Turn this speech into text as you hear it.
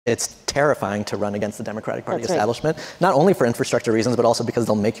It's terrifying to run against the Democratic Party establishment, not only for infrastructure reasons, but also because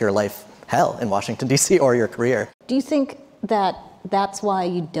they'll make your life hell in Washington, D.C. or your career. Do you think that that's why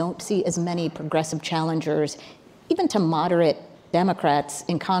you don't see as many progressive challengers, even to moderate Democrats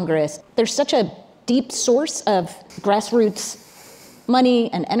in Congress? There's such a deep source of grassroots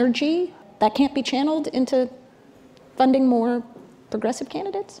money and energy that can't be channeled into funding more progressive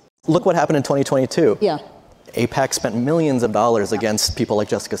candidates? Look what happened in 2022. Yeah. AIPAC spent millions of dollars against people like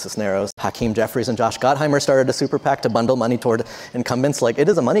Jessica Cisneros. Hakeem Jeffries and Josh Gottheimer started a super PAC to bundle money toward incumbents. Like, it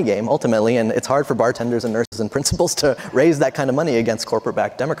is a money game, ultimately, and it's hard for bartenders and nurses and principals to raise that kind of money against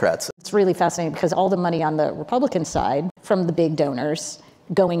corporate-backed Democrats. It's really fascinating because all the money on the Republican side from the big donors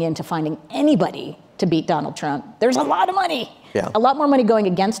going into finding anybody to beat Donald Trump, there's a lot of money. Yeah. A lot more money going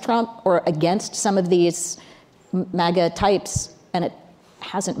against Trump or against some of these MAGA types, and it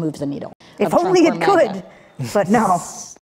hasn't moved the needle. If only it could. But no.